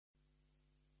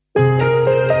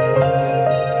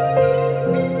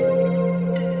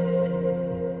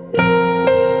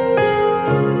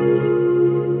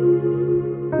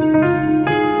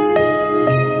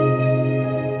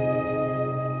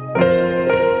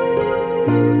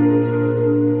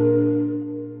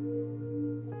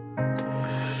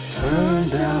Turn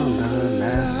down the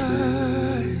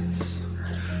masteries,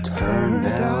 turn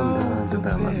down the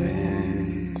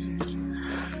development,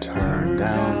 turn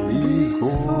down these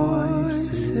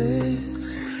voices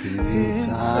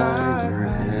inside your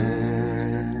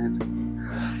head.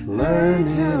 Learn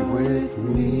it with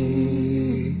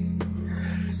me,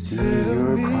 see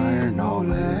your prior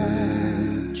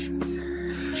knowledge,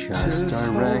 just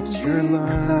direct your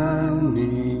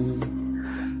learning.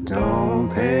 Don't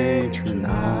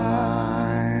patronize,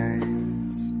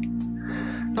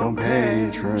 don't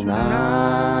patronize,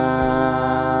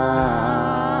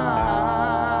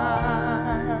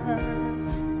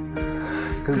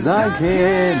 'cause I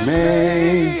can't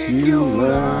make you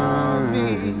learn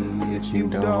if you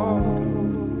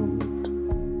don't.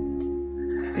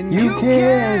 You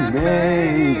can't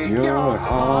make your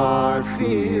heart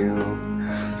feel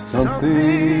something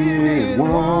it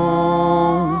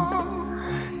won't.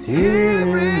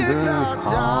 Here in the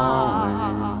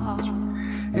college,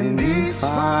 in these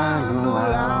final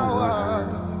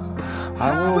hours,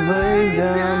 I will lay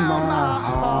down my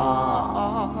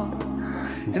heart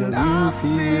until you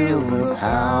feel the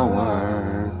power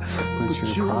with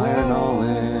your prior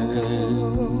knowledge.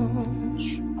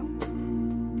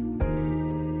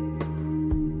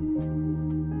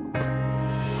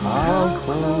 I'll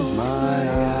close my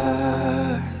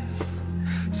eyes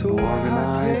to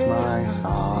organize my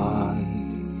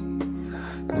thoughts.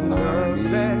 The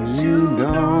learning you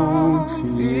don't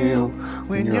feel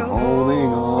when you're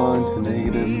holding on to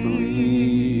negative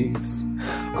beliefs.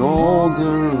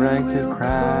 Goal-directed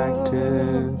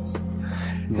practice.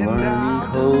 Learning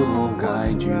code will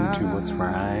guide you to what's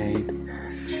right.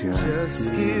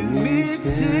 Just give me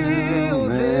till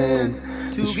then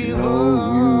to show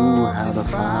you how to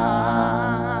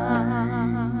fight.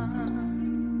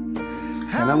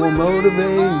 And I will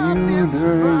motivate you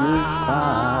during this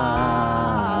fight,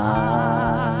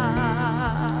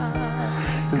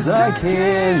 'cause I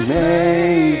can't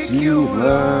make you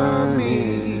learn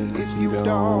it if you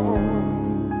don't.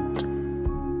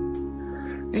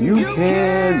 You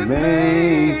can't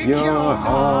make your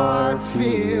heart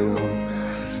feel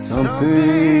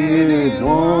something it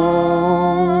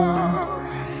won't.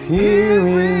 Here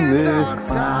in this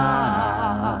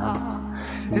class,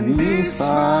 in these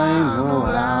final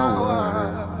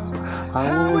hours, I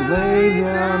will lay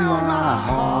down my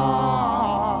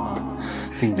heart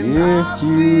to gift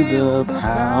you the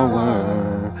power,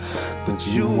 but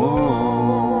you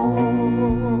won't.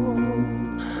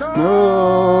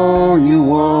 No, you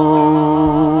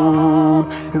won't,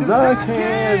 'cause I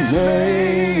can't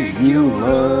make you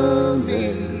learn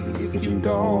this if you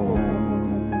don't.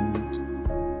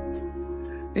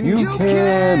 You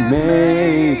can't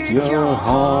make your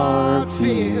heart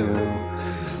feel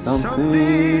something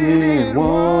it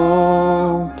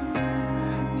won't.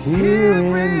 Here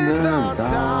in the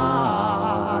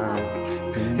dark,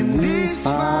 in these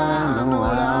final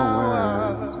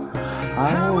hours,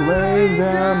 I'll lay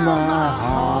down my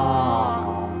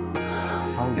heart.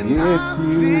 I'll give to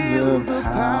you the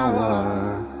power,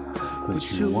 but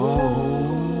you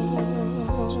won't.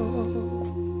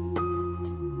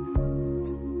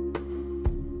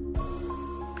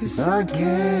 Cause I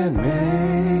can't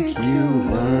make you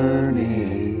learn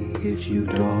it if you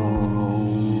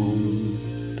don't.